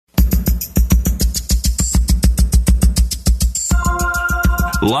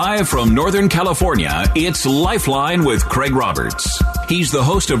Live from Northern California, it's Lifeline with Craig Roberts. He's the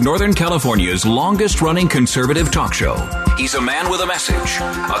host of Northern California's longest-running conservative talk show. He's a man with a message,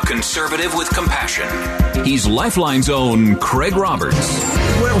 a conservative with compassion. He's Lifeline's own Craig Roberts.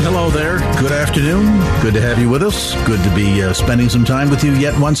 Well, hello there. Good afternoon. Good to have you with us. Good to be spending some time with you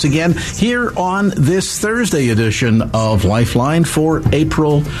yet once again here on this Thursday edition of Lifeline for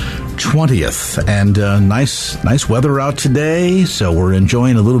April 20th. And nice weather out today, so we're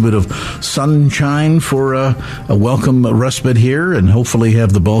enjoying a little bit of sunshine for a welcome respite here, and hopefully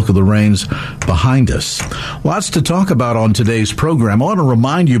have the bulk of the rains behind us. Lots to talk about on today's program. I want to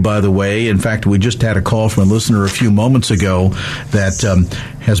remind you, by the way, in fact, we just had a call from a listener a few moments ago that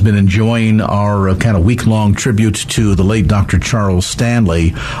has been enjoying our kind of week-long tribute to the late Dr. Charles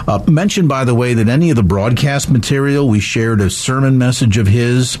Stanley. Mentioned, by the way, that any of the broadcast material, we shared a sermon message of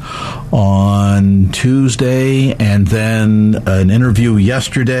his on Tuesday and then an interview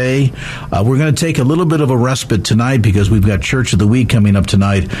yesterday. We're going to take a little bit of a respite tonight because we've got Church of the Week coming up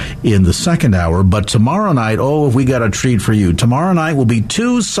tonight in the second hour. But tomorrow night, have we got a treat for you. Tomorrow night will be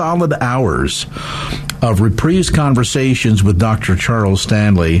 2 solid hours of reprised conversations with Dr. Charles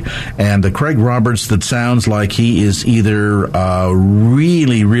Stanley and the Craig Roberts that sounds like he is either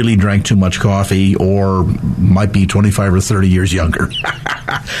really drank too much coffee or might be 25 or 30 years younger.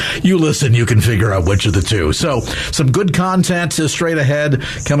 You listen, you can figure out which of the two. So, some good content straight ahead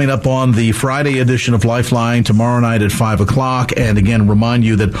coming up on the Friday edition of Lifeline tomorrow night at 5 o'clock. And again, remind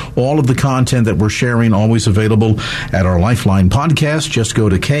you that all of the content that we're sharing always available at our Lifeline podcast. Just go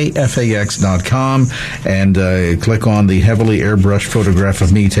to kfax.com and click on the heavily airbrushed photograph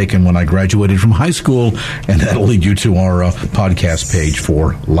of me taken when I graduated from high school, and that'll lead you to our podcast page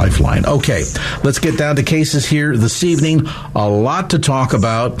for Lifeline. Okay, let's get down to cases here this evening. A lot to talk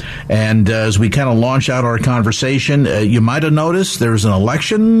about, and as we kind of launch out our conversation, you might have noticed there's an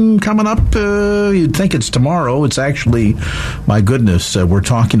election coming up. You'd think it's tomorrow. It's actually, my goodness, we're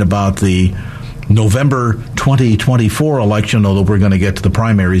talking about the November 2024 election, although we're going to get to the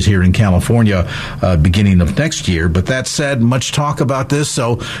primaries here in California beginning of next year. But that said, much talk about this,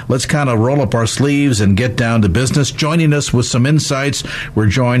 so let's kind of roll up our sleeves and get down to business. Joining us with some insights, we're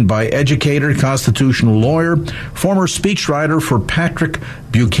joined by educator, constitutional lawyer, former speechwriter for Patrick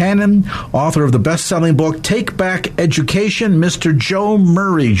Buchanan, author of the best-selling book Take Back Education. Mr. Joe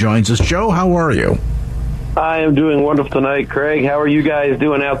Murray joins us. Joe, how are you? I am doing wonderful tonight, Craig. How are you guys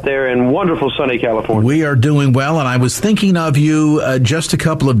doing out there in wonderful sunny California? We are doing well, and I was thinking of you just a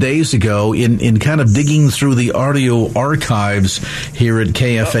couple of days ago in kind of digging through the audio archives here at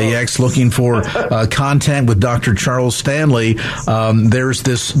KFAX, looking for content with Dr. Charles Stanley. There's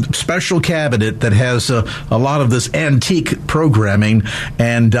this special cabinet that has a lot of this antique programming,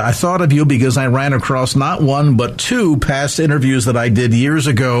 and I thought of you because I ran across not one but 2 past interviews that I did years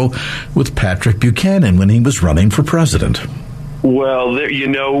ago with Patrick Buchanan when he was running for president. Well,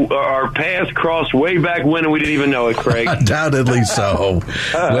 our paths crossed way back when, and we didn't even know it, Craig. Undoubtedly so.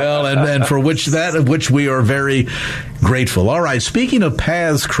 Well, and for which we are very grateful. All right. Speaking of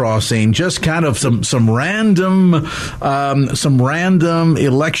paths crossing, just kind of some random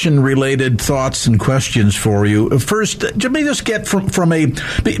election related thoughts and questions for you. First, let me just get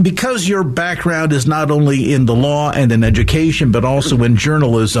because your background is not only in the law and in education, but also in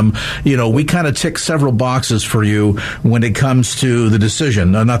journalism. We kind of tick several boxes for you when it comes to the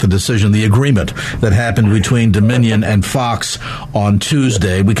decision, the agreement that happened between Dominion and Fox on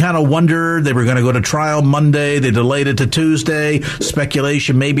Tuesday. We kind of wondered they were going to go to trial Monday. They delayed it to Tuesday.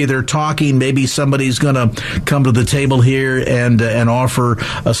 Speculation, maybe they're talking. Maybe somebody's going to come to the table here and offer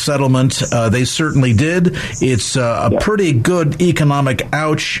a settlement. They certainly did. It's a pretty good economic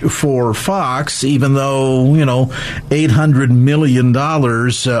ouch for Fox, even though, $800 million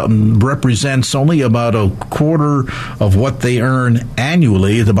represents only about a quarter of what they earn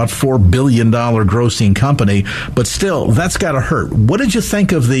annually. It's about $4 billion grossing company, but still, that's got to hurt. What did you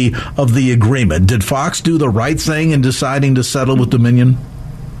think of the agreement? Did Fox do the right thing in deciding to settle with Dominion?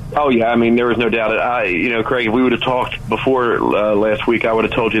 Oh, yeah. I mean, there was no doubt. Craig, if we would have talked before last week, I would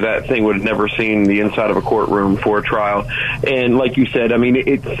have told you that thing would have never seen the inside of a courtroom for a trial. And like you said, I mean,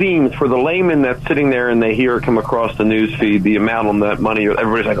 it seems for the layman that's sitting there and they hear it come across the news feed, the amount on that money,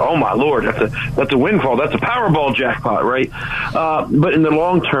 everybody's like, oh, my Lord, that's a windfall. That's a Powerball jackpot, right? But in the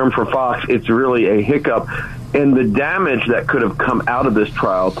long term for Fox, it's really a hiccup. And the damage that could have come out of this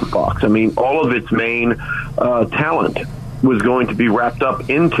trial to Fox, I mean, all of its main talent was going to be wrapped up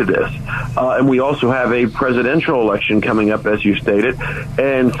into this. And we also have a presidential election coming up, as you stated.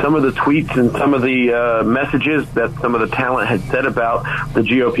 And some of the tweets and some of the messages that some of the talent had said about the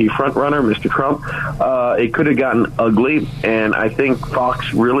GOP frontrunner, Mr. Trump, it could have gotten ugly. And I think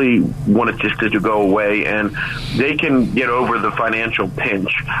Fox really wanted just to go away. And they can get over the financial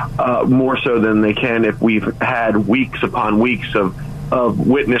pinch more so than they can if we've had weeks upon weeks of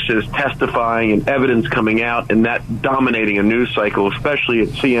witnesses testifying and evidence coming out and that dominating a news cycle, especially at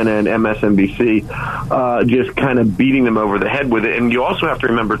CNN, MSNBC, just kind of beating them over the head with it. And you also have to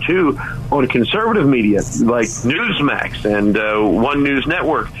remember, too, on conservative media like Newsmax and One News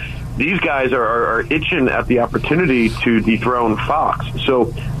Network, these guys are itching at the opportunity to dethrone Fox.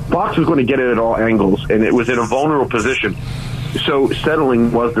 So Fox was going to get it at all angles, and it was in a vulnerable position. So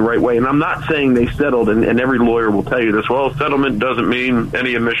settling was the right way. And I'm not saying they settled, and every lawyer will tell you this, well, settlement doesn't mean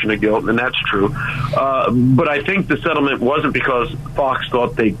any admission of guilt, and that's true. But I think the settlement wasn't because Fox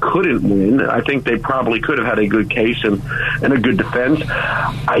thought they couldn't win. I think they probably could have had a good case and a good defense.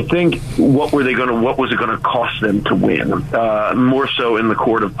 I think what was it going to cost them to win? More so in the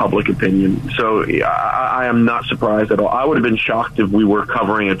court of public opinion. So I am not surprised at all. I would have been shocked if we were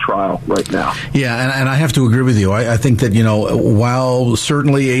covering a trial right now. Yeah, and I have to agree with you. I think that, while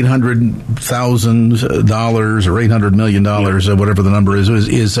certainly $800,000 or $800 million, whatever the number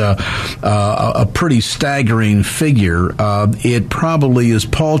is a pretty staggering figure, it probably is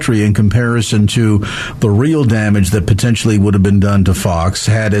paltry in comparison to the real damage that potentially would have been done to Fox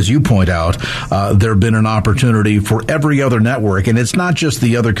had, as you point out, there been an opportunity for every other network. And it's not just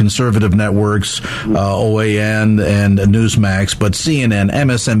the other conservative networks, OAN and Newsmax, but CNN,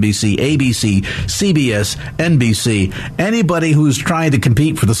 MSNBC, ABC, CBS, NBC, anybody who's trying to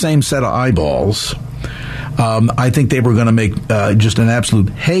compete for the same set of eyeballs. I think they were going to make just an absolute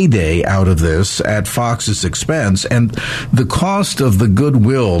heyday out of this at Fox's expense. And the cost of the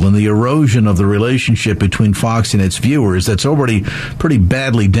goodwill and the erosion of the relationship between Fox and its viewers that's already pretty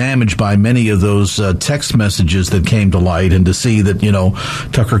badly damaged by many of those text messages that came to light. And to see that,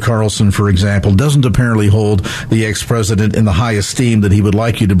 Tucker Carlson, for example, doesn't apparently hold the ex-president in the high esteem that he would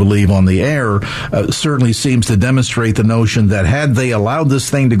like you to believe on the air certainly seems to demonstrate the notion that had they allowed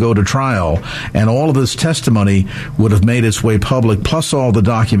this thing to go to trial and all of this testimony would have made its way public, plus all the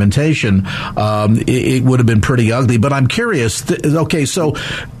documentation, it would have been pretty ugly. But I'm curious, okay, so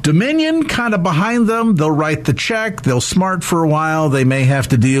Dominion kind of behind them, they'll write the check, they'll smart for a while, they may have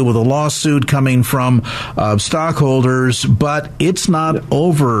to deal with a lawsuit coming from stockholders, but it's not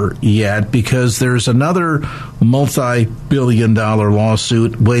over yet because there's another multi-billion-dollar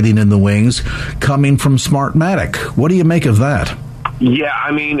lawsuit waiting in the wings coming from Smartmatic. What do you make of that? Yeah, I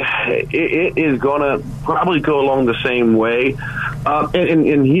mean, it is going to probably go along the same way.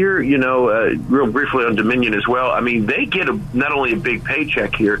 And here, real briefly on Dominion as well, I mean, they get not only a big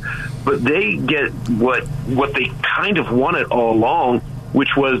paycheck here, but they get what they kind of wanted all along,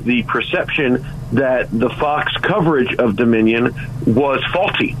 which was the perception that the Fox coverage of Dominion was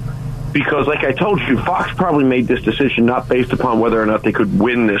faulty. Because, like I told you, Fox probably made this decision not based upon whether or not they could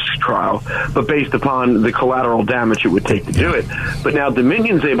win this trial, but based upon the collateral damage it would take to do it. But now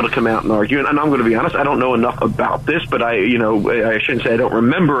Dominion's able to come out and argue, and I'm going to be honest, I don't know enough about this, but I shouldn't say I don't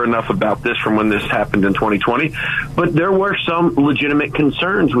remember enough about this from when this happened in 2020. But there were some legitimate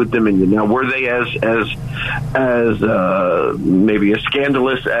concerns with Dominion. Now, were they as maybe as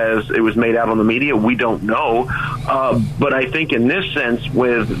scandalous as it was made out on the media? We don't know. But I think in this sense,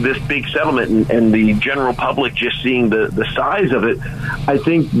 with this big settlement and the general public just seeing the size of it, I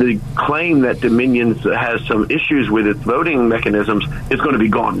think the claim that Dominion has some issues with its voting mechanisms is going to be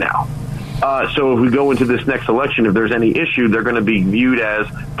gone now. So if we go into this next election, if there's any issue, they're going to be viewed as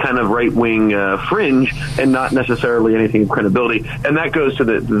kind of right-wing fringe and not necessarily anything of credibility. And that goes to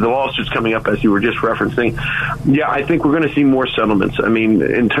the lawsuits coming up, as you were just referencing. Yeah, I think we're going to see more settlements. I mean,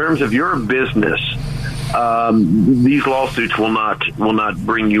 in terms of your business, these lawsuits will not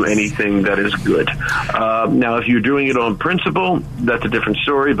bring you anything that is good. Now, if you're doing it on principle, that's a different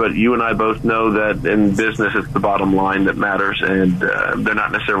story. But you and I both know that in business, it's the bottom line that matters, and they're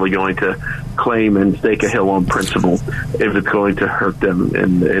not necessarily going to claim and stake a hill on principle if it's going to hurt them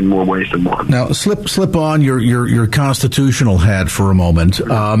in more ways than one. Now, slip on your constitutional hat for a moment.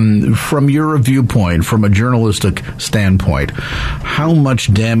 From your viewpoint, from a journalistic standpoint, how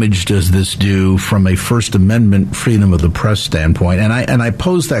much damage does this do from a First Amendment freedom of the press standpoint? And I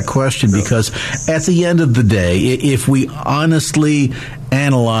pose that question because at the end of the day, if we honestly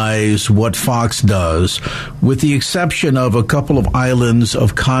analyze what Fox does, with the exception of a couple of islands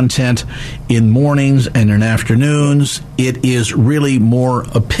of content in mornings and in afternoons, it is really more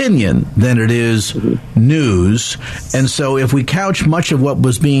opinion than it is news. And so if we couch much of what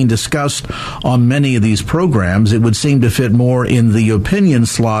was being discussed on many of these programs, it would seem to fit more in the opinion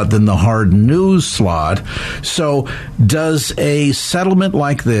slot than the hard news slot. So does a settlement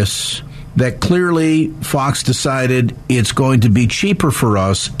like this, that clearly Fox decided it's going to be cheaper for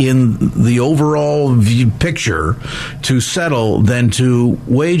us in the overall picture to settle than to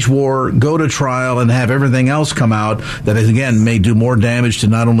wage war, go to trial, and have everything else come out that, again, may do more damage to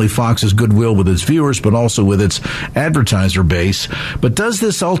not only Fox's goodwill with its viewers, but also with its advertiser base. But does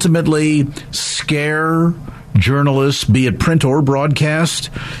this ultimately scare journalists, be it print or broadcast,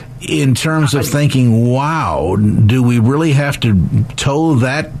 in terms of thinking, wow, do we really have to toe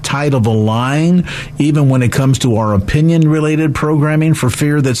that tight of a line, even when it comes to our opinion-related programming, for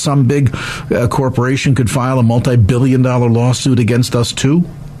fear that some big corporation could file a multi-billion-dollar lawsuit against us, too?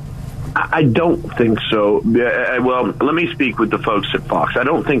 I don't think so. Well, let me speak with the folks at Fox. I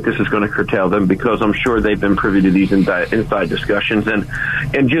don't think this is going to curtail them, because I'm sure they've been privy to these inside discussions.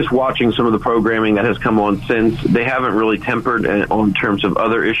 And just watching some of the programming that has come on since, they haven't really tempered on terms of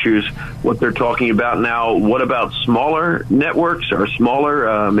other issues what they're talking about now. What about smaller networks or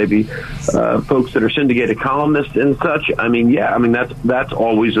smaller, maybe folks that are syndicated columnists and such? I mean, yeah, I mean, that's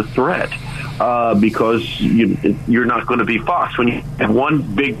always a threat. Because you're not going to be Fox. When you have one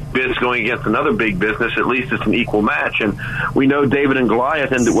big business going against another big business, at least it's an equal match. And we know David and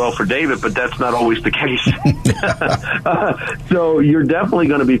Goliath ended well for David, but that's not always the case. So you're definitely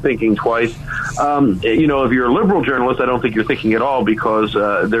going to be thinking twice. If you're a liberal journalist, I don't think you're thinking at all, because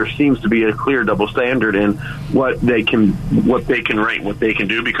there seems to be a clear double standard in what they can rate, what they can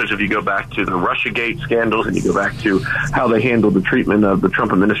do. Because if you go back to the Russiagate scandals and you go back to how they handled the treatment of the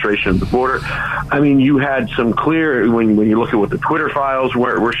Trump administration at the border, I mean, you had some clear, when you look at what the Twitter files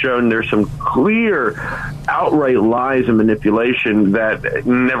were shown, there's some clear outright lies and manipulation that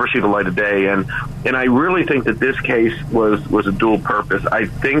never see the light of day. And I really think that this case was a dual purpose. I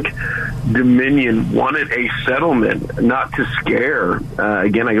think Dominion wanted a settlement, not to scare,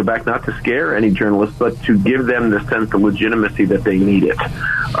 again, I go back, not to scare any journalists, but to give them the sense of legitimacy that they needed.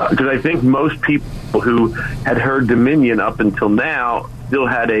 Because I think most people who had heard Dominion up until now still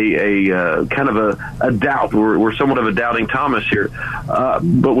had a kind of a doubt. We're somewhat of a doubting Thomas here.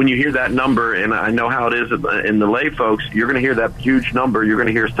 But when you hear that number, and I know how it is in the lay folks, you're going to hear that huge number. You're going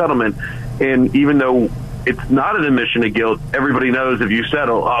to hear settlement. And even though it's not an admission of guilt, everybody knows if you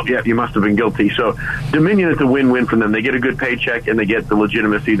settle, oh, yeah, you must have been guilty. So Dominion is a win-win for them. They get a good paycheck, and they get the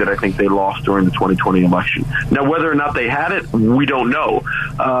legitimacy that I think they lost during the 2020 election. Now, whether or not they had it, we don't know,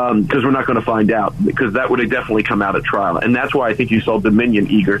 because we're not going to find out, because that would have definitely come out at trial. And that's why I think you saw Dominion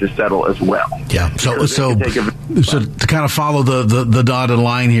eager to settle as well. Yeah, so to kind of follow the dotted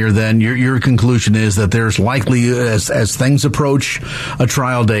line here, then, your conclusion is that there's likely, as things approach a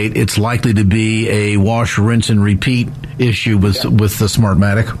trial date, it's likely to be a wash, rinse, and repeat issue with the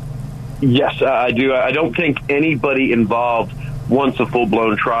Smartmatic? Yes, I do. I don't think anybody involved wants a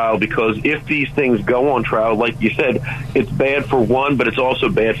full-blown trial, because if these things go on trial, like you said, it's bad for one, but it's also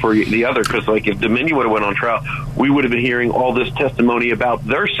bad for the other, because like if Dominion would have went on trial, we would have been hearing all this testimony about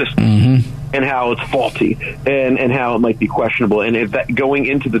their system and how it's faulty and how it might be questionable. And if that going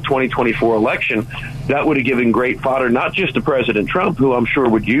into the 2024 election, that would have given great fodder, not just to President Trump, who I'm sure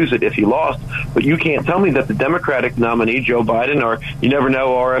would use it if he lost, but you can't tell me that the Democratic nominee, Joe Biden, or you never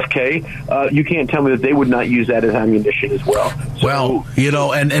know, RFK, you can't tell me that they would not use that as ammunition as well. So, well,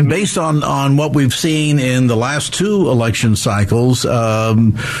 and based on what we've seen in the last two election cycles,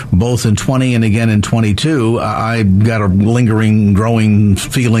 both in 20 and again in 22, I got a lingering, growing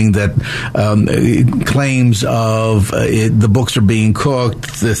feeling that claims of the books are being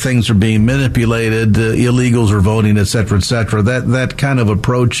cooked, the things are being manipulated, illegals are voting, et cetera, that kind of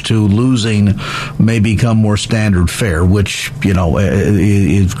approach to losing may become more standard fare, which,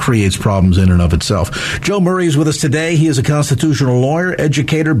 it creates problems in and of itself. Joe Murray is with us today. He is a constitutional lawyer,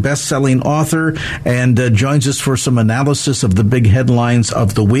 educator, best-selling author, and joins us for some analysis of the big headlines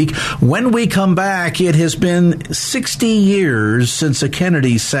of the week. When we come back, it has been 60 years since a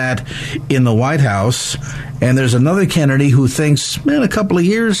Kennedy sat in the White House, and there's another Kennedy who thinks, man, a couple of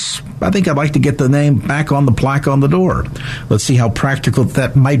years, I think I'd like to get the name back on the plaque on the door. Let's see how practical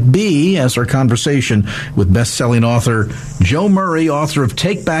that might be as our conversation with best-selling author Joe Murray, author of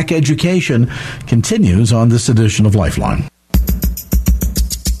Take Back Education, continues on this edition of Lifeline.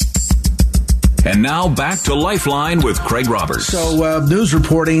 And now back to Lifeline with Craig Roberts. So, news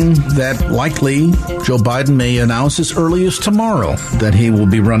reporting that likely Joe Biden may announce as early as tomorrow that he will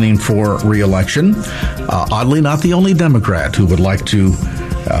be running for re-election. Oddly, not the only Democrat who would like to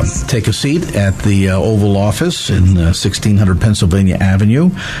take a seat at the Oval Office in 1600 Pennsylvania Avenue.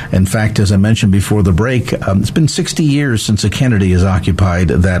 In fact, as I mentioned before the break, it's been 60 years since a Kennedy has occupied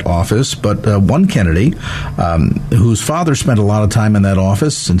that office, but one Kennedy, whose father spent a lot of time in that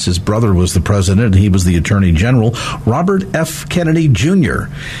office since his brother was the president and he was the Attorney General, Robert F. Kennedy Jr.,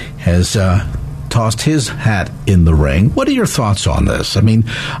 has tossed his hat in the ring. What are your thoughts on this? I mean,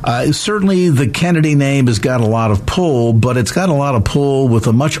 certainly the Kennedy name has got a lot of pull, but it's got a lot of pull with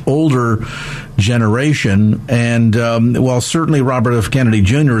a much older generation. And while certainly Robert F. Kennedy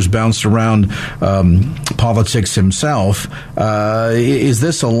Jr. has bounced around politics himself, is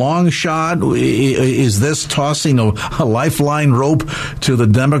this a long shot? Is this tossing a lifeline rope to the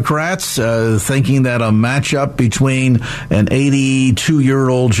Democrats, thinking that a matchup between an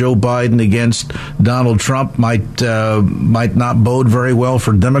 82-year-old Joe Biden against Donald Trump might not bode very well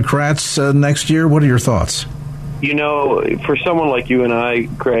for Democrats next year? What are your thoughts? You know, for someone like you and I,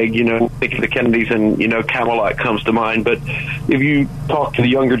 Craig, think of the Kennedys and, Camelot comes to mind. But if you talk to the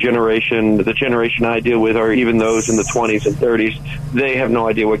younger generation, the generation I deal with, or even those in the 20s and 30s, they have no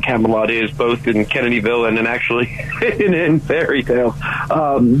idea what Camelot is, both in Kennedyville and actually in Fairy Tale.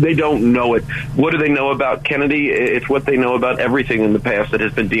 They don't know it. What do they know about Kennedy? It's what they know about everything in the past that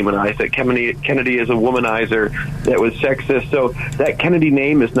has been demonized. That Kennedy is a womanizer, that was sexist. So that Kennedy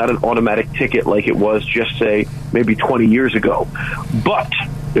name is not an automatic ticket like it was just, say, maybe 20 years ago. But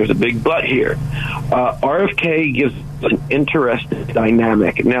there's a big but here. RFK gives an interesting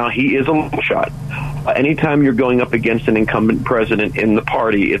dynamic. Now, he is a long shot. Anytime you're going up against an incumbent president in the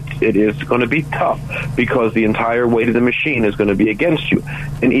party, it is going to be tough because the entire weight of the machine is going to be against you.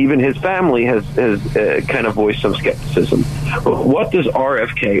 And even his family has kind of voiced some skepticism. But what does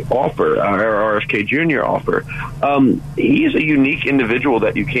RFK offer, or RFK Jr. offer? He is a unique individual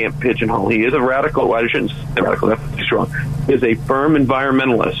that you can't pigeonhole. He is a radical. Well, I shouldn't say radical. That's too strong. He is a firm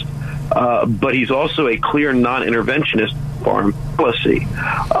environmentalist. But he's also a clear non-interventionist foreign policy.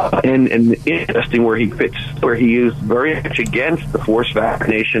 And interesting where he fits, where he is very much against the forced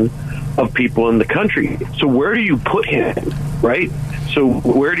vaccination of people in the country. So where do you put him, right? So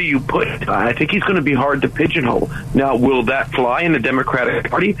where do you put him? I think he's going to be hard to pigeonhole. Now, will that fly in the Democratic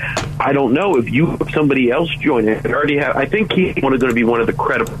Party? I don't know. If you have somebody else join it, I think he's going to be one of the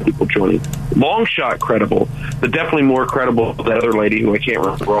credible people joining. Long shot credible, but definitely more credible than that other lady who I can't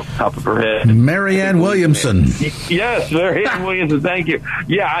remember off the top of her head. Marianne Williamson. Yes, Marianne Williamson. Thank you.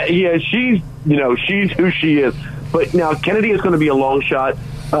 Yeah, she's who she is. But now Kennedy is going to be a long shot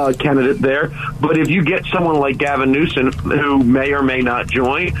candidate there. But if you get someone like Gavin Newsom, who may or may not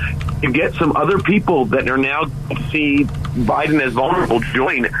join, you get some other people that are now see Biden as vulnerable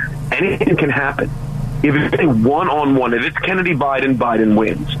join, anything can happen. If it's a one-on-one, if it's Kennedy-Biden, Biden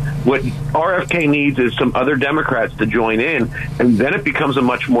wins. What RFK needs is some other Democrats to join in, and then it becomes a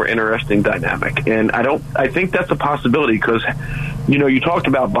much more interesting dynamic. And I think that's a possibility because, you talked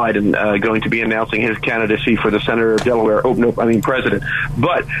about Biden going to be announcing his candidacy for the senator of Delaware. President.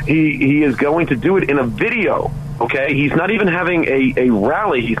 But he is going to do it in a video. Okay, he's not even having a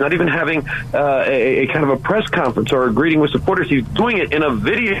rally. He's not even having a kind of a press conference or a greeting with supporters. He's doing it in a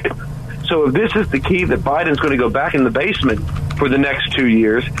video. So if this is the key that Biden's going to go back in the basement for the next 2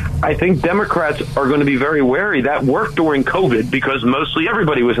 years, I think Democrats are going to be very wary. That worked during COVID because mostly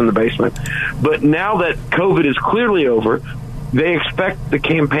everybody was in the basement. But now that COVID is clearly over, they expect the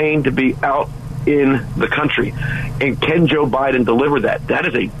campaign to be out in the country. And can Joe Biden deliver that? That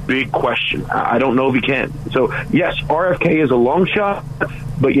is a big question. I don't know if he can. So, yes, RFK is a long shot,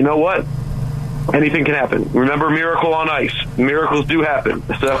 but you know what? Anything can happen. Remember Miracle on Ice. Miracles do happen.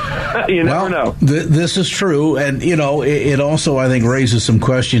 So you never know. This is true. And, it also, I think, raises some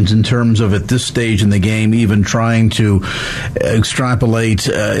questions in terms of at this stage in the game, even trying to extrapolate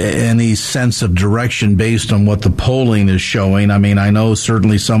any sense of direction based on what the polling is showing. I mean, I know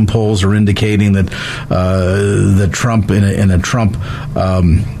certainly some polls are indicating that Trump in a Trump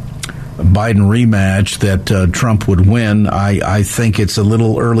Biden rematch that Trump would win. I think it's a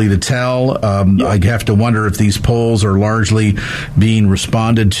little early to tell. I have to wonder if these polls are largely being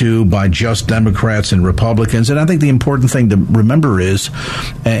responded to by just Democrats and Republicans. And I think the important thing to remember is,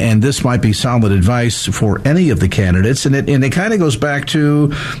 and this might be solid advice for any of the candidates, and it kind of goes back to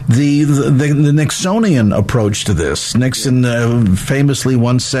the Nixonian approach to this. Nixon famously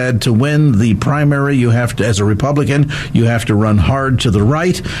once said, to win the primary, you have to, as a Republican, you have to run hard to the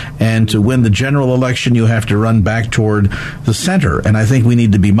right, and to win the general election, you have to run back toward the center. And I think we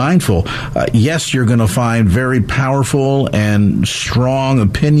need to be mindful. Yes, you're going to find very powerful and strong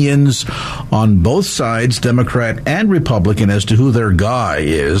opinions on both sides, Democrat and Republican, as to who their guy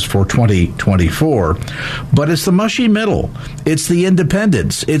is for 2024. But it's the mushy middle. It's the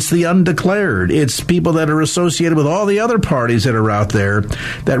independents. It's the undeclared. It's people that are associated with all the other parties that are out there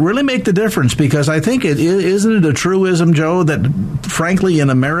that really make the difference, because I think isn't it a truism, Joe, that frankly in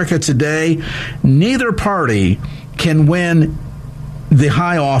America today, neither party can win the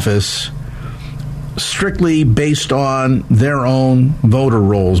high office strictly based on their own voter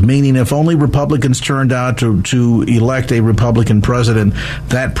rolls, meaning if only Republicans turned out to elect a Republican president,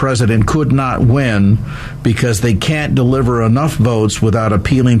 that president could not win because they can't deliver enough votes without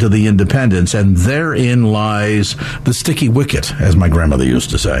appealing to the independents, and therein lies the sticky wicket, as my grandmother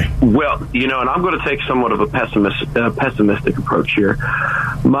used to say. Well, and I'm going to take somewhat of a pessimistic approach here.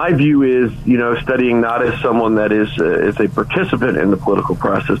 My view is, studying not as someone that is a participant in the political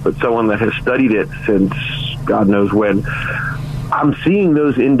process, but someone that has studied it since God knows when, I'm seeing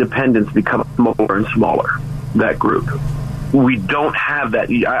those independents become smaller and smaller, that group. We don't have that.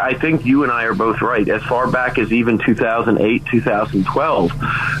 I think you and I are both right. As far back as even 2008, 2012,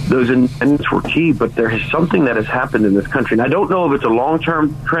 those independents were key, but there is something that has happened in this country. And I don't know if it's a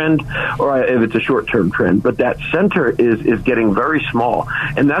long-term trend or if it's a short-term trend, but that center is getting very small.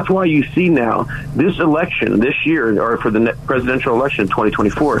 And that's why you see now this election this year, or for the presidential election in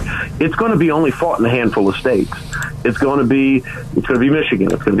 2024, it's going to be only fought in a handful of states. It's going to be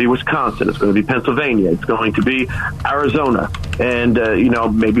Michigan. It's going to be Wisconsin. It's going to be Pennsylvania. It's going to be Arizona. And,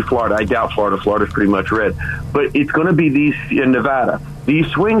 maybe Florida. I doubt Florida. Florida's pretty much red. But it's going to be these in Nevada, these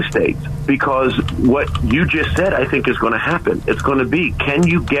swing states, because what you just said, I think, is going to happen. It's going to be, can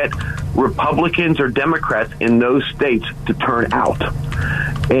you get Republicans or Democrats in those states to turn out?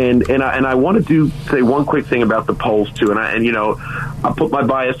 And I wanted to say one quick thing about the polls, too. I'll put my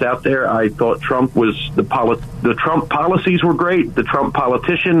bias out there. I thought Trump was the Trump policies were great. The Trump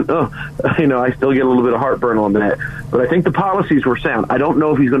politician, I still get a little bit of heartburn on that. But I think the policies were sound. I don't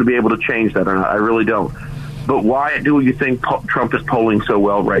know if he's going to be able to change that or not. I really don't. But why do you think Trump is polling so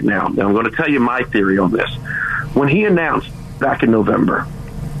well right now? And I'm going to tell you my theory on this. When he announced back in November,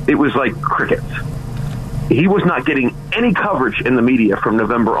 it was like crickets. He was not getting any coverage in the media from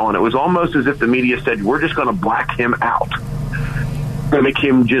November on. It was almost as if the media said, we're just going to black him out. Going to make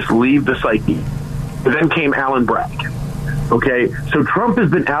him just leave the psyche. But then came Alan Bragg. Okay, so Trump has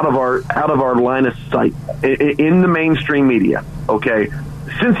been out of our line of sight in the mainstream media. Okay,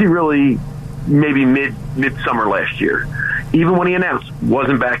 since he really maybe midsummer last year, even when he announced,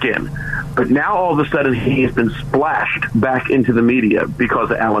 wasn't back in. But now all of a sudden he has been splashed back into the media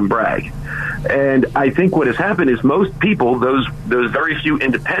because of Alan Bragg. And I think what has happened is most people, those very few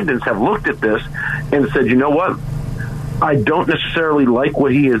independents, have looked at this and said, you know what? I don't necessarily like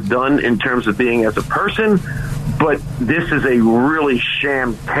what he has done in terms of being as a person, but this is a really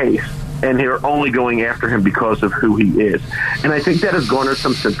sham case, and they're only going after him because of who he is. And I think that has garnered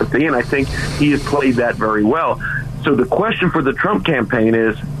some sympathy, and I think he has played that very well. So the question for the Trump campaign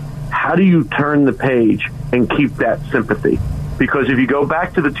is, how do you turn the page and keep that sympathy? Because if you go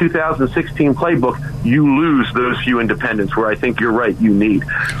back to the 2016 playbook, you lose those few independents where I think you're right, you need.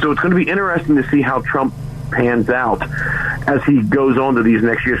 So it's going to be interesting to see how Trump pans out as he goes on to these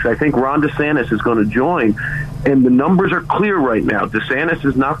next years. So I think Ron DeSantis is going to join, and the numbers are clear right now. DeSantis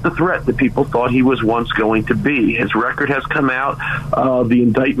is not the threat that people thought he was once going to be. His record has come out. The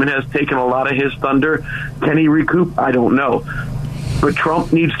indictment has taken a lot of his thunder. Can he recoup? I don't know. But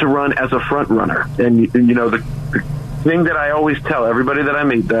Trump needs to run as a front runner. And the thing that I always tell everybody that I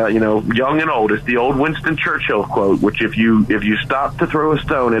meet, young and old, is the old Winston Churchill quote, which if you stop to throw a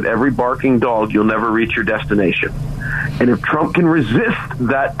stone at every barking dog, you'll never reach your destination. And if Trump can resist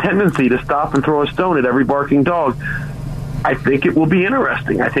that tendency to stop and throw a stone at every barking dog, I think it will be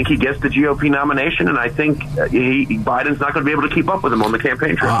interesting. I think he gets the GOP nomination, and I think Biden's not going to be able to keep up with him on the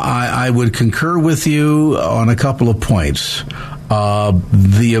campaign trail. I would concur with you on a couple of points.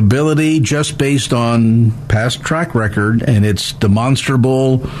 The ability, just based on past track record, and it's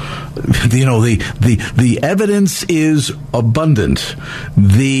demonstrable, the evidence is abundant.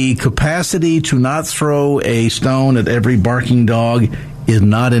 The capacity to not throw a stone at every barking dog is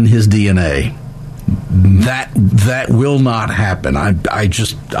not in his DNA. That will not happen. I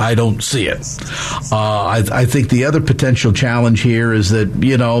don't see it. I think the other potential challenge here is that,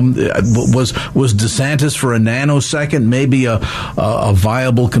 was DeSantis for a nanosecond maybe a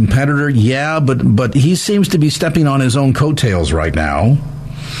viable competitor? Yeah, but he seems to be stepping on his own coattails right now.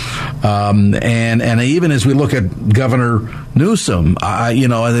 And even as we look at Governor Newsom,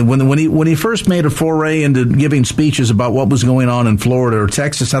 when he first made a foray into giving speeches about what was going on in Florida or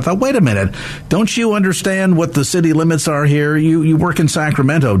Texas, I thought, wait a minute, don't you understand what the city limits are here? You work in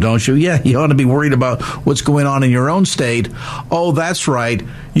Sacramento, don't you? Yeah, you ought to be worried about what's going on in your own state. Oh, that's right.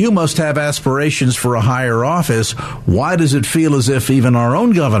 You must have aspirations for a higher office. Why does it feel as if even our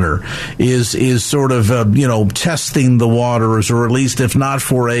own governor is sort of, testing the waters, or at least if not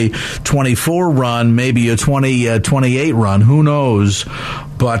for a 24 run, maybe a 28 run? Who knows?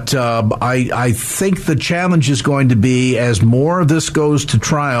 But I think the challenge is going to be, as more of this goes to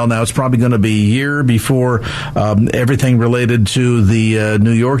trial, now it's probably going to be a year before everything related to the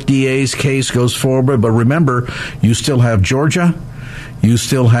New York DA's case goes forward. But remember, you still have Georgia. You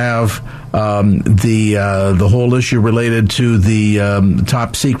still have the whole issue related to the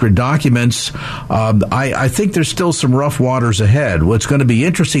top secret documents. I think there's still some rough waters ahead. What's going to be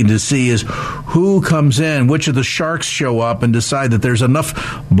interesting to see is who comes in, which of the sharks show up and decide that there's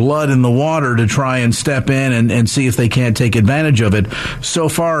enough blood in the water to try and step in and see if they can't take advantage of it. So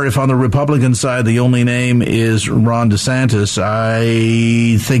far, if on the Republican side the only name is Ron DeSantis,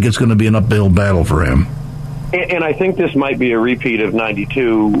 I think it's going to be an uphill battle for him. And I think this might be a repeat of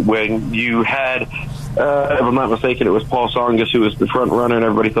 92 when you had, if I'm not mistaken, it was Paul Tsongas who was the front runner and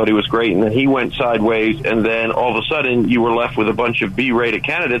everybody thought he was great. And then he went sideways. And then all of a sudden you were left with a bunch of B-rated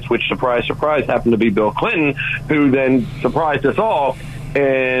candidates, which, surprise, surprise, happened to be Bill Clinton, who then surprised us all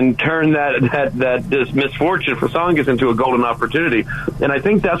and turned this misfortune for Tsongas into a golden opportunity. And I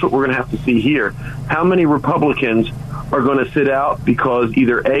think that's what we're going to have to see here. How many Republicans are going to sit out because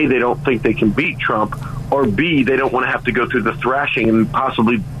either A, they don't think they can beat Trump, or B, they don't want to have to go through the thrashing and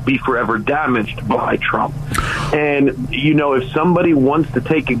possibly be forever damaged by Trump. And, if somebody wants to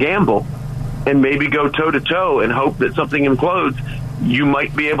take a gamble and maybe go toe-to-toe and hope that something implodes, you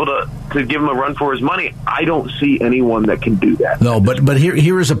might be able to give him a run for his money. I don't see anyone that can do that. No, but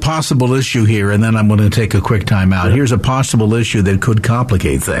here is a possible issue here, and then I'm going to take a quick time out. Here's a possible issue that could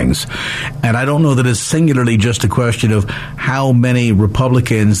complicate things. And I don't know that it's singularly just a question of how many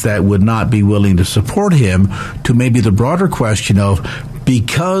Republicans that would not be willing to support him, to maybe the broader question of,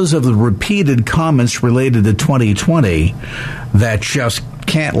 because of the repeated comments related to 2020 that just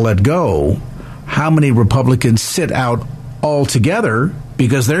can't let go, how many Republicans sit out altogether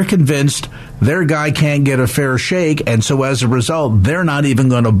because they're convinced their guy can't get a fair shake, and so as a result, they're not even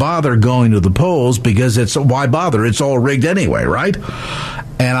going to bother going to the polls because why bother? It's all rigged anyway, right?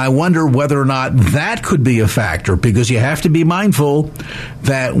 And I wonder whether or not that could be a factor, because you have to be mindful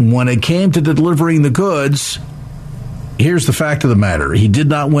that when it came to delivering the goods, here's the fact of the matter. He did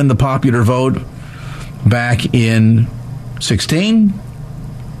not win the popular vote back in 2016.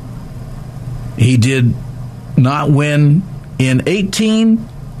 He did not win in 2018,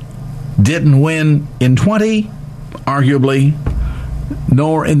 didn't win in 2020, arguably,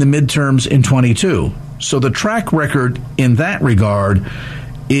 nor in the midterms in 22. So the track record in that regard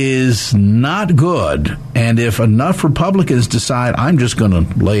is not good. And if enough Republicans decide, I'm just going to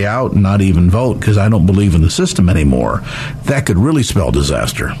lay out and not even vote because I don't believe in the system anymore, that could really spell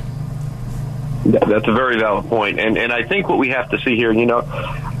disaster. That's a very valid point. And I think what we have to see here,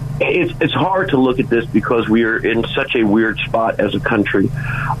 it's hard to look at this because we are in such a weird spot as a country.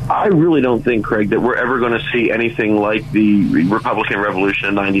 I really don't think, Craig, that we're ever going to see anything like the Republican Revolution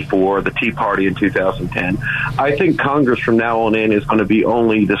in 94, the Tea Party in 2010. I think Congress from now on in is going to be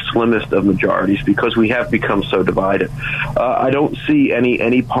only the slimmest of majorities because we have become so divided. I don't see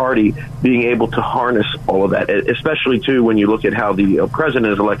any party being able to harness all of that, especially, too, when you look at how the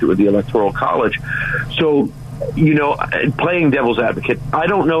president is elected with the Electoral College. So, playing devil's advocate, I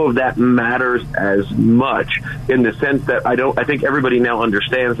don't know if that matters as much in the sense that I think everybody now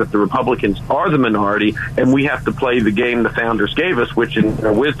understands that the Republicans are the minority and we have to play the game the founders gave us, which in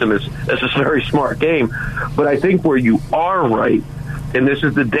their wisdom is a very smart game. But I think where you are right, and this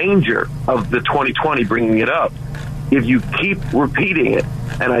is the danger of the 2020 bringing it up, if you keep repeating it,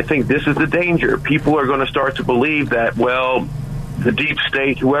 and I think this is the danger, people are going to start to believe that, well, the deep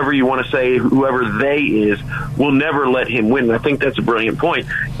state, whoever you want to say, whoever they is, will never let him win. And I think that's a brilliant point.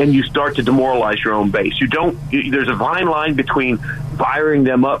 And you start to demoralize your own base. There's a fine line between firing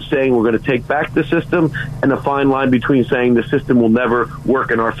them up, saying we're going to take back the system, and a fine line between saying the system will never work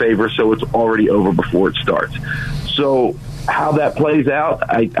in our favor, so it's already over before it starts. So how that plays out,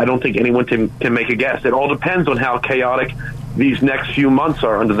 I don't think anyone can make a guess. It all depends on how chaotic these next few months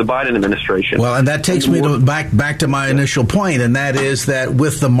are under the Biden administration. Well, and that takes me back to my initial point, and that is that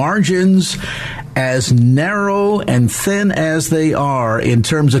with the margins as narrow and thin as they are in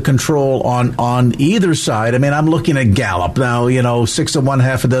terms of control on either side. I mean, I'm looking at Gallup now, 6 of one,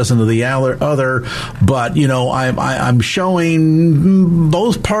 half a dozen of the other, but, I'm showing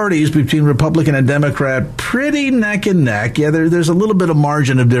both parties between Republican and Democrat pretty neck and neck. Yeah, there's a little bit of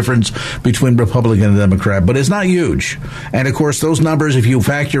margin of difference between Republican and Democrat, but it's not huge. And of course, those numbers, if you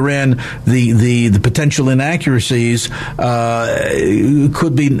factor in the potential inaccuracies,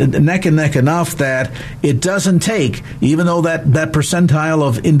 could be neck and neck enough that it doesn't take, even though that percentile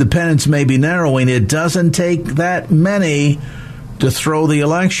of independents may be narrowing, it doesn't take that many to throw the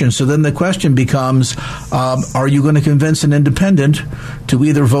election. So then the question becomes, are you going to convince an independent to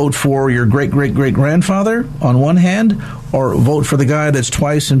either vote for your great-great-great-grandfather on one hand or vote for the guy that's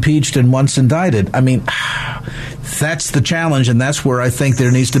twice impeached and once indicted? I mean, that's the challenge, and that's where I think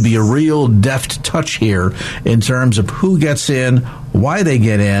there needs to be a real deft touch here in terms of who gets in, why they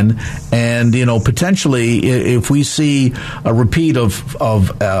get in, and potentially if we see a repeat of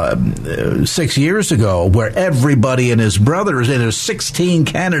 6 years ago where everybody and his brothers and there's 16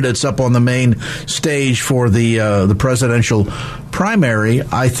 candidates up on the main stage for the presidential primary,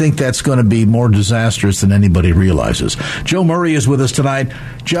 I think that's going to be more disastrous than anybody realizes. Joe Murray is with us tonight.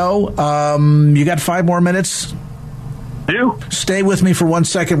 Joe, you got 5 more minutes? Stay with me for 1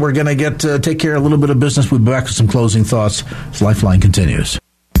 second. We're going to take care of a little bit of business. We'll be back with some closing thoughts as Lifeline continues.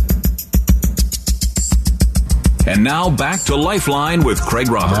 And now back to Lifeline with Craig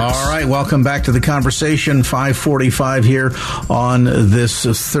Roberts. All right, welcome back to the conversation. 5:45 here on this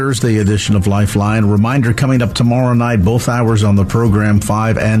Thursday edition of Lifeline. Reminder, coming up tomorrow night, both hours on the program,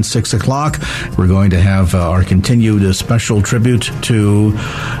 5 and 6 o'clock. We're going to have our continued special tribute to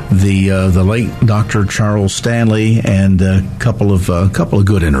the late Dr. Charles Stanley and a couple of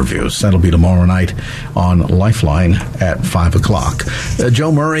good interviews. That'll be tomorrow night on Lifeline at 5 o'clock.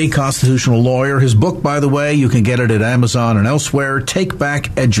 Joe Murray, constitutional lawyer. His book, by the way, you can get it at Amazon and elsewhere. Take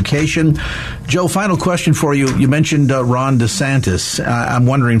Back Education. Joe, final question for you. You mentioned Ron DeSantis. I'm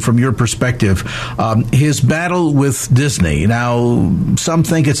wondering, from your perspective, his battle with Disney. Now, some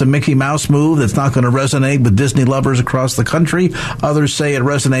think it's a Mickey Mouse move that's not going to resonate with Disney lovers across the country. Others say it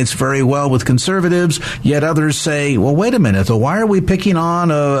resonates very well with conservatives. Yet others say, well, wait a minute. So why are we picking on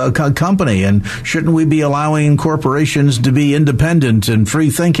a company? And shouldn't we be allowing corporations to be independent and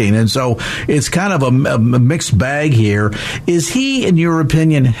free thinking? And so it's kind of a mixed bag here. Is he, in your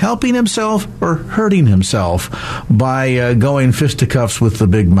opinion, helping himself or hurting himself by going fisticuffs with the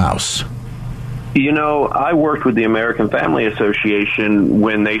big mouse? I worked with the American Family Association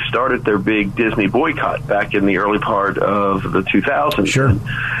when they started their big Disney boycott back in the early part of the 2000s. Sure.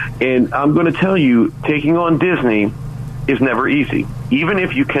 And I'm going to tell you, taking on Disney is never easy. Even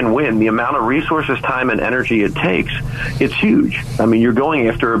if you can win, the amount of resources, time, and energy it takes, it's huge. I mean, you're going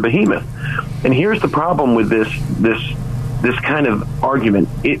after a behemoth. And here's the problem with this kind of argument.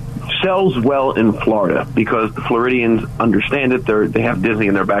 It sells well in Florida because the Floridians understand it. They have Disney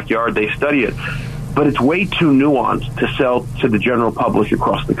in their backyard. They study it. But it's way too nuanced to sell to the general public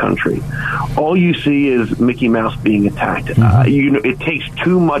across the country. All you see is Mickey Mouse being attacked. It takes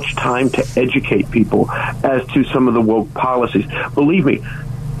too much time to educate people as to some of the woke policies. Believe me,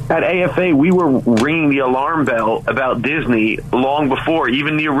 at AFA, we were ringing the alarm bell about Disney long before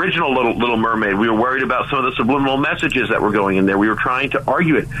even the original Little Mermaid. We were worried about some of the subliminal messages that were going in there. We were trying to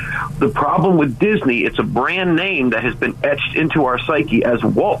argue it. The problem with Disney, it's a brand name that has been etched into our psyche as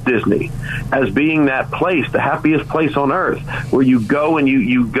Walt Disney, as being that place, the happiest place on earth, where you go and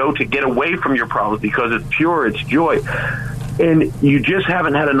you go to get away from your problems because it's pure, it's joy. And you just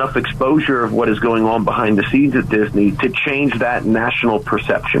haven't had enough exposure of what is going on behind the scenes at Disney to change that national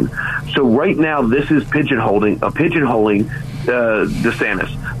perception. So right now, this is pigeonholing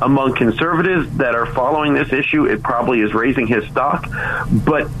DeSantis. Among conservatives that are following this issue, it probably is raising his stock,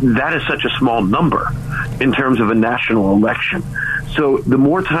 but that is such a small number in terms of a national election. So the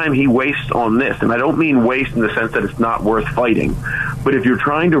more time he wastes on this, and I don't mean waste in the sense that it's not worth fighting, but if you're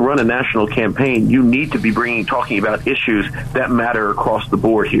trying to run a national campaign, you need to be talking about issues that matter across the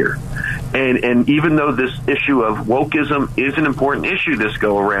board here. And even though this issue of wokeism is an important issue this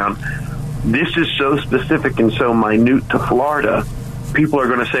go around, this is so specific and so minute to Florida. People are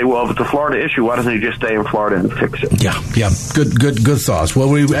going to say, well, if it's a Florida issue, why doesn't he just stay in Florida and fix it? Yeah. Good thoughts. Well,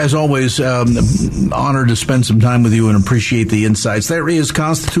 we, as always, honored to spend some time with you and appreciate the insights. There is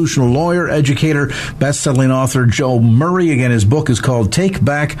constitutional lawyer, educator, best-selling author Joe Murray. Again, his book is called Take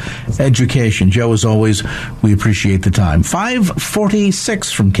Back Education. Joe, as always, we appreciate the time.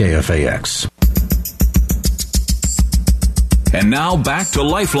 5:46 from KFAX. And now back to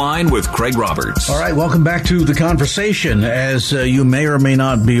Lifeline with Craig Roberts. All right, welcome back to the conversation. As you may or may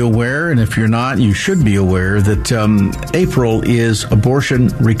not be aware, and if you're not, you should be aware that April is Abortion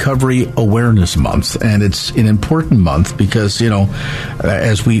Recovery Awareness Month, and it's an important month because,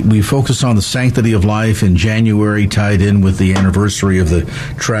 as we focus on the sanctity of life in January, tied in with the anniversary of the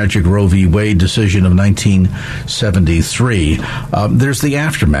tragic Roe v. Wade decision of 1973, there's the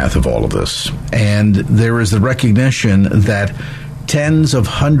aftermath of all of this, and there is the recognition that tens of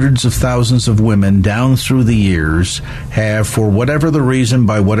hundreds of thousands of women down through the years have, for whatever the reason,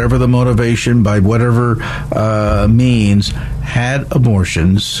 by whatever the motivation, by whatever means, had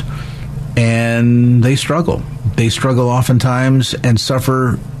abortions, and they struggle. They struggle oftentimes and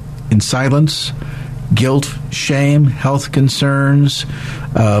suffer in silence, guilt, shame, health concerns,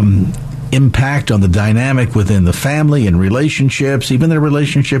 impact on the dynamic within the family and relationships, even their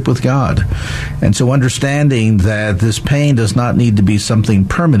relationship with God. And so understanding that this pain does not need to be something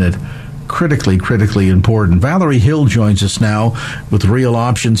permanent, critically important. Valerie Hill joins us now with Real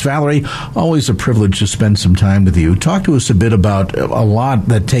Options. Valerie, always a privilege to spend some time with you. Talk to us a bit about a lot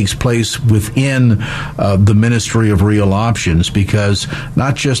that takes place within the Ministry of Real Options, because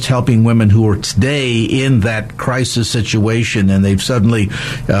not just helping women who are today in that crisis situation and they've suddenly,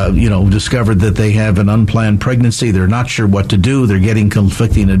 discovered that they have an unplanned pregnancy. They're not sure what to do. They're getting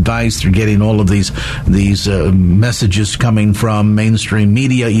conflicting advice. They're getting all of these messages coming from mainstream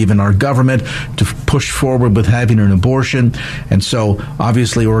media, even our government, to push forward with having an abortion. And so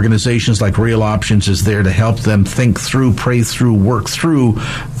obviously organizations like Real Options is there to help them think through, pray through, work through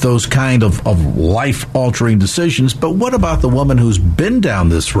those kind of life-altering decisions. But what about the woman who's been down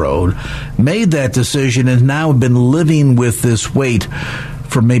this road, made that decision, and now been living with this weight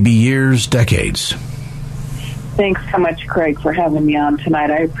for maybe years, decades? Thanks so much, Craig, for having me on tonight.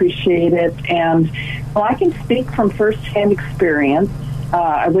 I appreciate it. And I can speak from firsthand experience.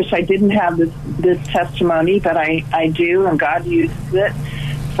 I wish I didn't have this testimony, but I do, and God uses it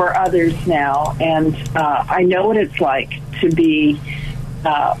for others now. And I know what it's like to be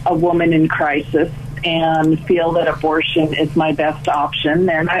a woman in crisis and feel that abortion is my best option.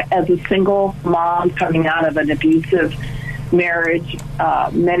 And as a single mom coming out of an abusive marriage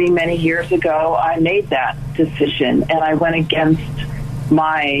many years ago, I made that decision, and I went against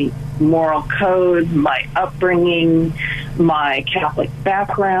my moral code, my upbringing, my Catholic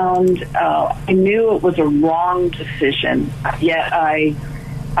background. I knew it was a wrong decision, yet I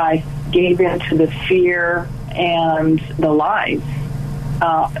gave in to the fear and the lies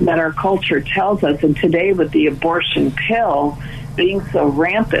that our culture tells us. And today, with the abortion pill being so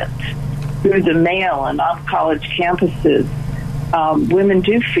rampant through the mail and on college campuses, women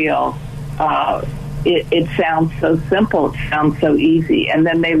do feel it sounds so simple, it sounds so easy, and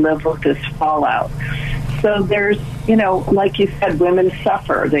then they live with this fallout. So there's, like you said, women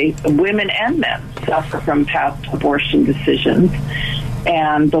suffer. Women and men suffer from past abortion decisions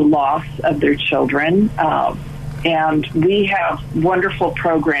and the loss of their children. And we have wonderful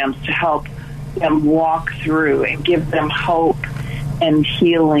programs to help them walk through and give them hope and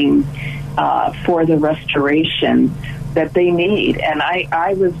healing for the restoration that they need. And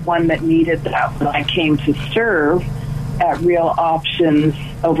I was one that needed that when I came to serve at Real Options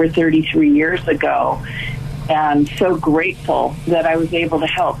over 33 years ago. And so grateful that I was able to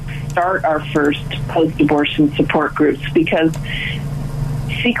help start our first post-abortion support groups, because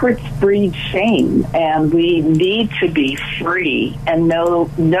secrets breed shame, and we need to be free and know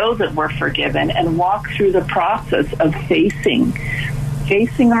that we're forgiven and walk through the process of facing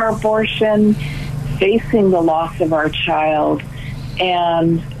our abortion, facing the loss of our child,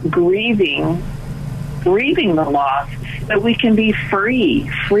 and grieving the loss, so that we can be free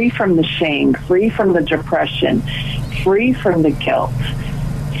from the shame, free from the depression, free from the guilt,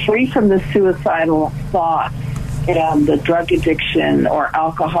 free from the suicidal thoughts and the drug addiction or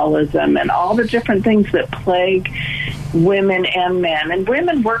alcoholism and all the different things that plague women and men. And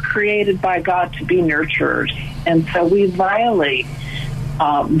women were created by God to be nurturers, and so we violate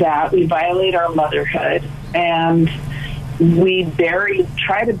that. We violate our motherhood, and we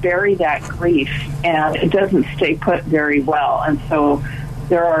try to bury that grief, and it doesn't stay put very well. And so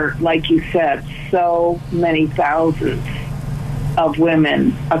there are, like you said, so many thousands of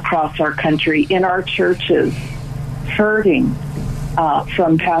women across our country in our churches hurting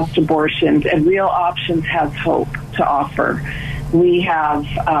from past abortions, and Real Options has hope to offer. We have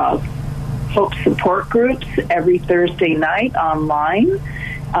hope support groups every Thursday night online.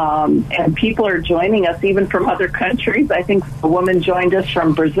 And people are joining us even from other countries. I think a woman joined us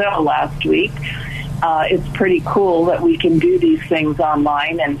from Brazil last week. It's pretty cool that we can do these things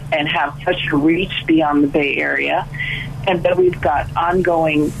online and have such a reach beyond the Bay Area. And then we've got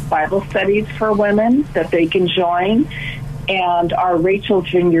ongoing Bible studies for women that they can join, and our Rachel's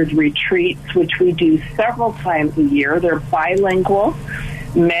Vineyard retreats, which we do several times a year. They're bilingual.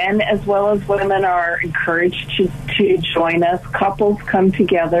 Men as well as women are encouraged to join us. Couples come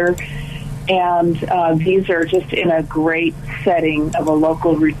together, and these are just in a great setting of a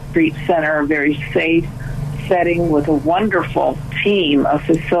local retreat center, a very safe setting with a wonderful team of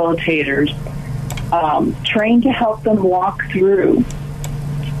facilitators trained to help them walk through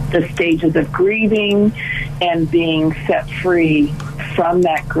the stages of grieving and being set free from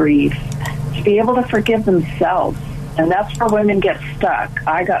that grief, to be able to forgive themselves. And that's where women get stuck.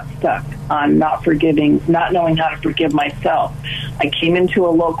 I got stuck on not knowing how to forgive myself. I came into a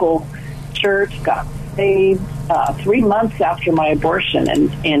local church, got saved 3 months after my abortion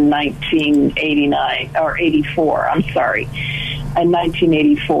in 1989, or 84, I'm sorry, in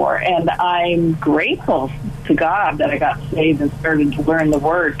 1984. And I'm grateful to God that I got saved and started to learn the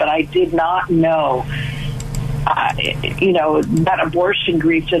Word, but I did not know, that abortion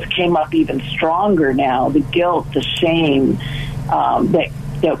grief just came up even stronger now, the guilt, the shame that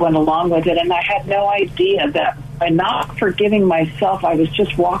went along with it. And I had no idea that by not forgiving myself, I was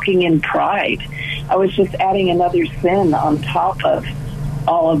just walking in pride. I was just adding another sin on top of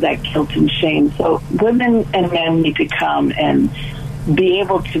all of that guilt and shame. So women and men need to come and be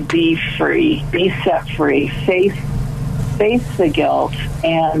able to be free, be set free, face the guilt,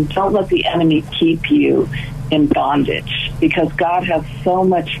 and don't let the enemy keep you in bondage, because God has so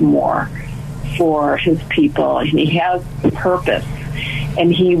much more for his people, and he has purpose,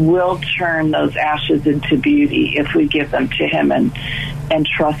 and he will turn those ashes into beauty if we give them to him and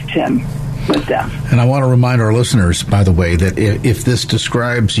trust him with them. And I want to remind our listeners, by the way, that if this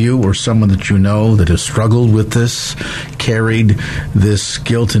describes you or someone that you know that has struggled with this, carried this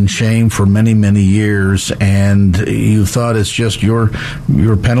guilt and shame for many, many years, and you thought it's just your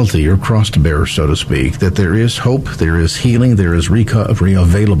penalty, your cross to bear, so to speak, that there is hope, there is healing, there is recovery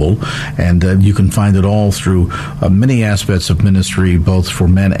available, and you can find it all through many aspects of ministry, both for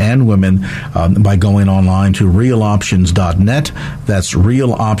men and women, by going online to realoptions.net. That's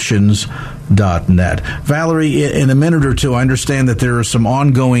realoptions.net. Valerie, in a minute or two, I understand that there are some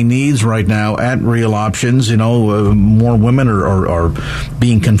ongoing needs right now at Real Options. More women are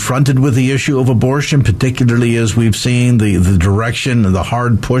being confronted with the issue of abortion, particularly as we've seen the direction and the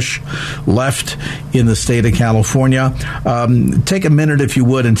hard push left in the state of California. Take a minute, if you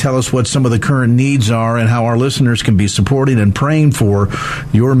would, and tell us what some of the current needs are and how our listeners can be supporting and praying for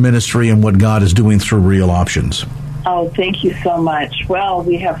your ministry and what God is doing through Real Options. Oh, thank you so much. Well,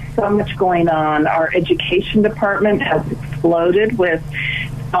 we have so much going on. Our education department has exploded with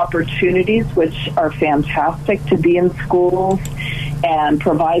opportunities, which are fantastic, to be in schools and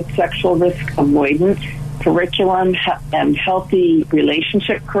provide sexual risk avoidance curriculum and healthy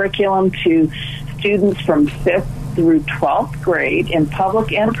relationship curriculum to students from 5th through 12th grade in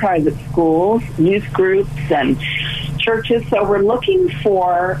public and private schools, youth groups, and churches. So we're looking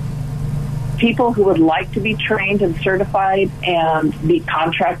for people who would like to be trained and certified and be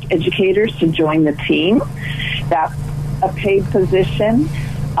contract educators to join the team. That's a paid position.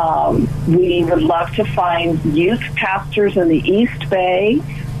 We would love to find youth pastors in the East Bay,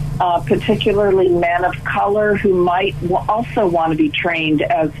 particularly men of color who might also want to be trained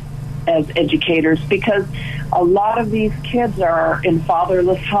as educators, because a lot of these kids are in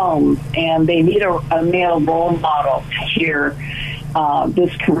fatherless homes and they need a male role model to hear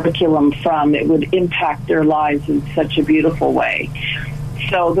this curriculum from. It would impact their lives in such a beautiful way.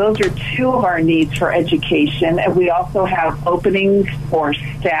 So those are two of our needs for education. And we also have openings for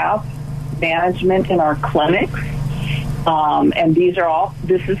staff management in our clinics. And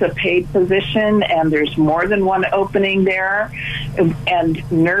this is a paid position, and there's more than one opening there.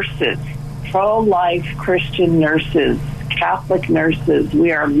 And nurses, pro-life Christian nurses, Catholic nurses,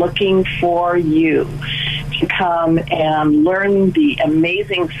 we are looking for you to come and learn the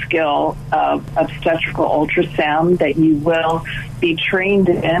amazing skill of obstetrical ultrasound that you will be trained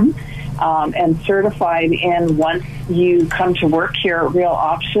in and certified in once you come to work here at Real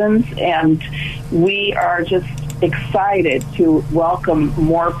Options. And we are just excited to welcome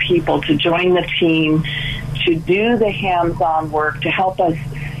more people to join the team, to do the hands-on work, to help us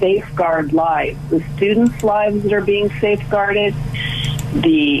safeguard lives, the students' lives that are being safeguarded,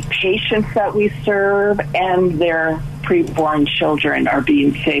 the patients that we serve, and their preborn children are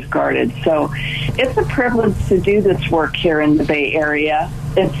being safeguarded. So it's a privilege to do this work here in the Bay Area.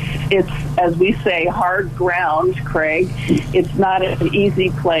 It's as we say, hard ground, Craig. It's not an easy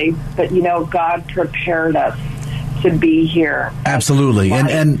place, but God prepared us to be here. Absolutely.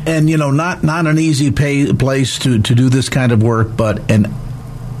 And you know, not an easy place to do this kind of work, but an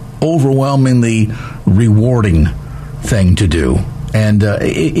overwhelmingly rewarding thing to do. And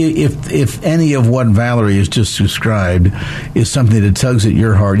if any of what Valerie has just described is something that tugs at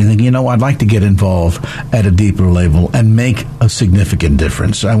your heart, you think, you know, I'd like to get involved at a deeper level and make a significant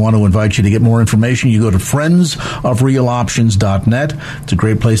difference. I want to invite you to get more information. You go to friendsofrealoptions.net. It's a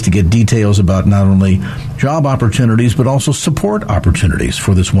great place to get details about not only job opportunities, but also support opportunities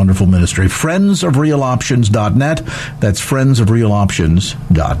for this wonderful ministry. Friendsofrealoptions.net. That's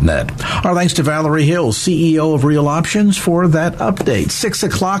friendsofrealoptions.net. Our thanks to Valerie Hill, CEO of Real Options, for that update. 6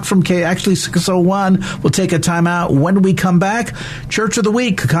 o'clock from 6:01. We'll take a time out. When we come back, Church of the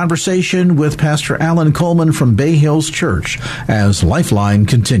Week, a conversation with Pastor Alan Coleman from Bay Hills Church as Lifeline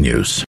continues.